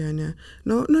ongi, on ju.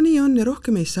 No nii on ja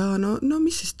rohkem ei saa, no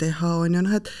mis siis teha on ju,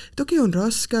 et okei, on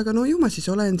raske, aga ju ma siis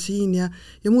olen siin ja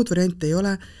muud variante ei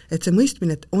ole, et see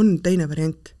mõistmine, et on teine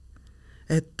variant.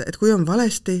 Et kui on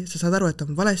valesti, sa saad aru, et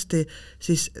on valesti,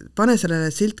 siis pane sellele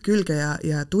silt külge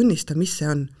ja tunnista, mis see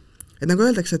on. Et nagu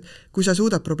öeldakse, et kui sa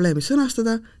suudad probleemi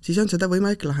sõnastada, siis on seda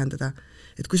võimalik lahendada.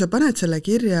 Et kui sa paned selle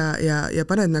kirja ja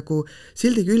paned nagu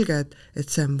sildi külge,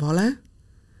 et see on vale,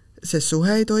 see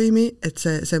suhe ei toimi, et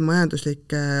see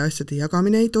majanduslik asjade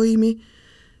jagamine ei toimi,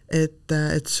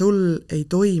 et sul ei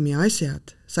toimi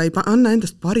asjad, sa ei anna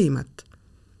endast parimat.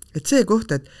 Et see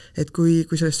koht, et kui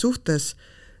selles suhtes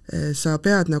sa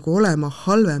pead nagu olema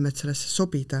halvem, et sellesse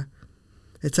sobida.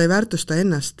 Et sa ei väärtusta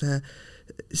ennast,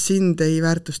 sind ei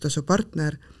väärtusta su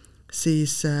partner,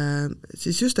 siis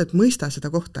just, et mõista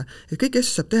seda kohta. Et kõik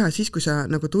asju saab teha siis, kui sa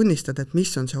nagu tunnistad, et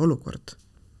mis on see olukord.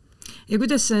 Ja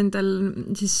kuidas sa endal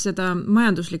siis seda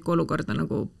majanduslikku olukorda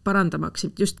nagu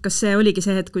parandamaksid? Just kas see oligi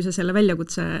see, et kui sa selle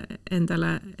väljakutse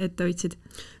endale ette võtsid?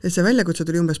 Et see väljakutse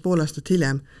tuli umbes pool aastat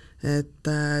hiljem. Et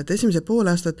esimesed pool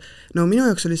aastat, minu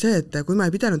jaoks oli see, et kui ma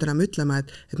ei pidanud enam ütlema,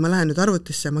 et ma lähen nüüd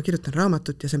arvutisse ja ma kirjutan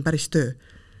raamatut ja see on päris töö.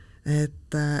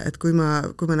 Et kui ma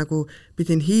nagu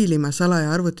pidin hiilima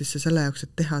salaja arvutisse selle jaoks,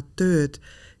 et teha tööd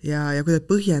ja kuidas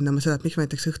põhjendama seda, et miks ma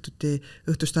näiteks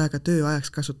õhtust aega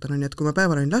tööajaks kasutan, on, et kui ma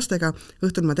päeval olin lastega,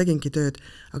 õhtul ma tegingi tööd,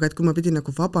 aga et kui ma pidin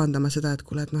nagu vabandama seda, et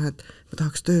kuule, et ma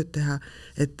tahaks tööd teha,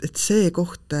 et see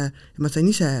koht, ma sain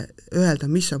ise öelda,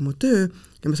 mis on mu töö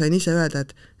ja ma sain ise öelda,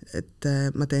 et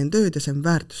ma teen tööd ja see on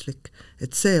väärtuslik.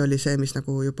 Et see oli see, mis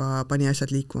nagu juba pani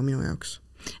asjad liikuma minu jaoks.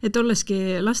 Et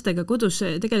olleski lastega kodus,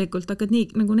 tegelikult hakkad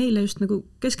nii nagu neile just nagu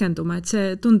keskenduma, et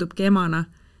see tundubki emana,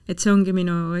 et see ongi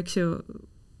minu, eks ju,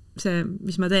 see,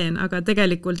 mis ma teen, aga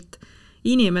tegelikult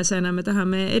inimesena me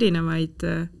tahame erinevaid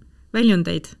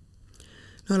väljundeid.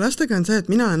 No lastega on see, et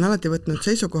mina olen alati võtnud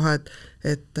seisukoha,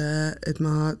 et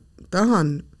ma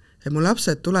tahan, et mu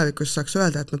lapsed tulevikus saaks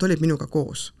öelda, et nad olid minuga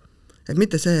koos. Et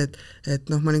mitte see, et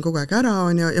ma olin kogu aeg ära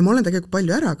on ja ma olen tegelikult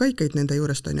palju ära kaikaid nende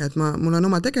juurest on ja et mul on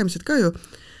oma tegemised ka ju,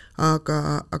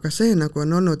 aga see nagu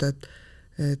on olnud,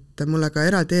 et mulle ka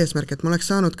eraldi eesmärk, et ma oleks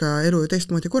saanud ka elu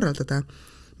teistmoodi korraldada.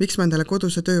 Miks ma endale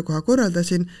koduse töökoha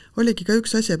korraldasin, oligi ka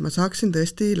üks asi, et ma saaksin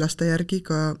tõesti laste järgi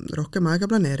ka rohkem aega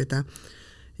planeerida.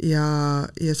 Ja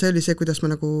see oli see, kuidas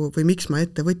ma nagu, või miks ma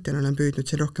ettevõtjana olen püüdnud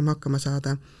siin rohkem hakkama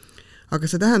saada. Aga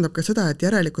see tähendab ka seda, et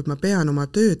järelikult ma pean oma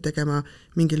tööd tegema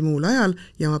mingil muul ajal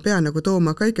ja ma pean nagu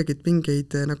tooma ka ikkagi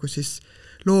mingeid nagu siis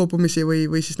loobumisi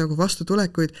või siis nagu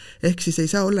vastutulekuid, ehk siis ei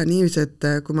saa olla niiviisi,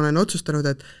 et kui ma olen otsustanud,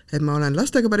 et ma olen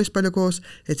lastega päris palju koos,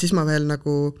 et siis ma veel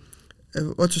nagu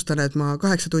otsustan, et ma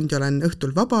 8 tundi olen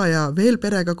õhtul vaba ja veel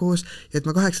perega koos ja et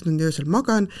ma 8 tundi öösel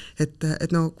magan, et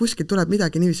kuskil tuleb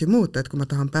midagi niiviisi muuta, et kui ma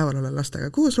tahan päeval olla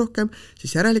lastega koos rohkem,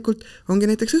 siis järelikult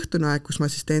ongi näiteks õhtune aeg, kus ma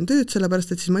siis teen tööd,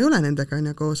 sellepärast et siis ma ei ole nendega on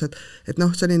ja koos, et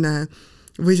selline,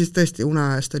 või siis tõesti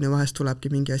uneajast on ju vahest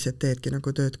tulebki mingi asi, et teedki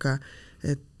nagu tööd ka,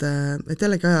 et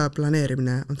jällegi aja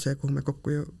planeerimine on see, kuhu me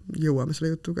kokku jõuame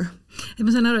selle jutuga. Ja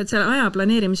ma saan aru, et selle aja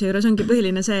planeerimise juures ongi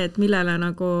põhiline see, et millele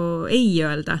nagu ei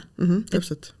öelda.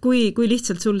 Täpselt. Kui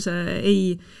lihtsalt sul see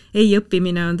ei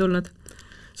õppimine on tulnud?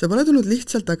 see pole tulnud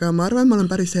lihtsalt, aga ma arvan, ma olen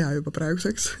päris hea juba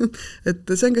praeguseks et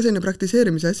see on ka selline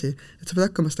praktiseerimise asi, et sa pead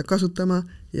hakkama seda kasutama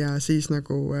ja siis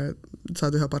nagu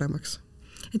saad üha paremaks.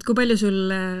 Et kui palju sul,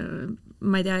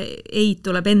 ma ei tea, eid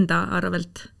tuleb enda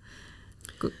arvelt?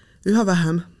 Üha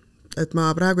vähem. Et ma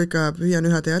praegu ikka püüan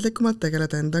üha teadlikumalt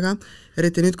tegeleda endaga,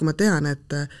 eriti nüüd, kui ma tean,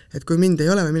 et kui mind ei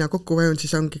ole või mina kokku vajun,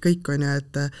 siis ongi kõik on ja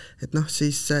et noh,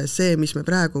 siis see, mis me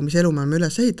praegu, mis elu me oleme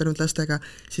üles ehitanud lastega,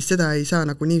 siis seda ei saa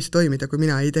nagu niiviisi toimida, kui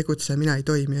mina ei tegutse, mina ei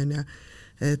toimi, on ja.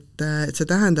 Et see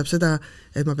tähendab seda,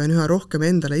 et ma pean üha rohkem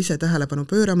endale ise tähelepanu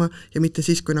pöörama ja mitte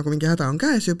siis, kui nagu mingi häda on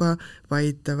käes juba,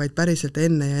 vaid päriselt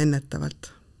enne ja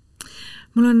ennetavalt.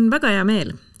 Mul on väga hea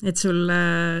meel, et sul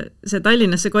see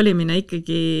Tallinnasse kolimine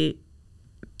ikkagi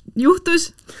juhtus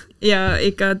ja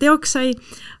ikka teoks sai,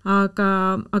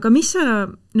 aga mis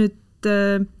sa nüüd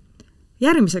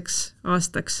järgmiseks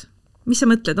aastaks, mis sa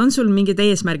mõtled, on sul mingid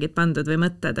eesmärgid pandud või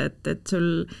mõtted, et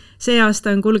sul see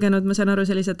aasta on kulgenud, ma saan aru,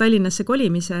 sellise Tallinnasse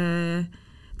kolimise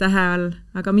tähe all,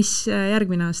 aga mis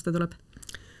järgmine aasta tuleb?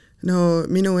 No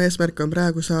minu eesmärk on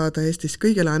praegu saada Eestis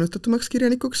kõige laenutatumaks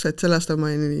kirjanikuks, et selle aasta ma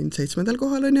olin 7.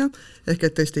 kohal on ja, ehk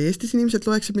et tõesti Eestis inimesed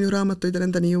loeksid minu raamatuid ja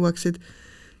nendeni jõuaksid,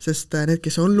 sest need,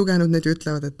 kes on lugenud, need ju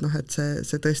ütlevad, et noh, et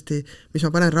see tõesti, mis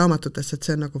ma panen raamatutesse, et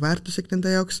see on nagu väärtuslik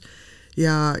nende jaoks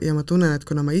ja ma tunnen, et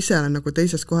kuna ma ise olen nagu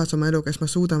teises kohas oma eluga, siis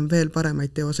ma suudan veel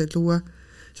paremaid teoseid luua,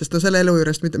 sest no selle elu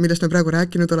juurest, millest me praegu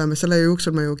rääkinud oleme, selle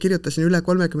jooksul ma ju kirjutasin üle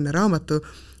 30 raamatu,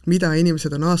 mida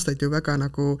inimesed on aastaid ju väga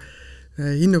nagu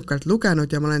innukalt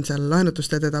lugenud ja ma olen seal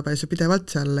laenutuste edetabelis ju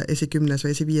pidevalt seal esi10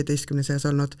 või esi15 seas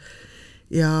olnud.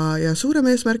 Ja suurem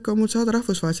eesmärk on mul saada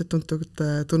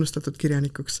rahvusvaheliselt tunnustatud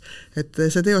kirjanikuks. Et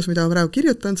see teos, mida ma praegu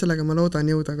kirjutan, sellega ma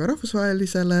loodan jõuda ka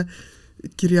rahvusvahelisele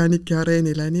kirjanike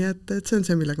areenile, nii et see on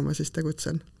see, millega ma siis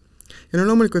tegutsen. Ja no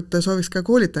loomulikult sooviks ka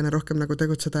koolitajana rohkem nagu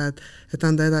tegutseda, et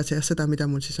anda edasi ja seda,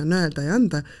 mida mul siis on öelda ja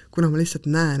anda, kuna ma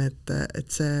lihtsalt näen,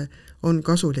 et see on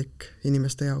kasulik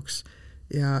inimeste jaoks.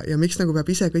 Ja miks nagu peab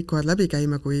ise kõik kohad läbi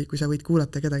käima, kui sa võid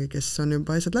kuulata kedagi, kes on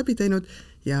juba asjad läbi teinud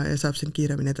ja saab sind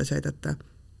kiiremini edasi aidata.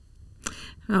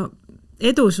 No,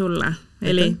 edu sulle,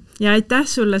 Eli, ja aitäh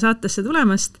sulle saatesse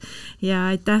tulemast ja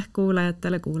aitäh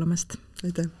kuulajatele kuulamast.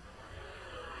 Aitäh!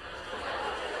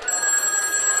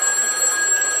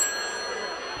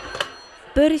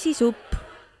 Börsisupp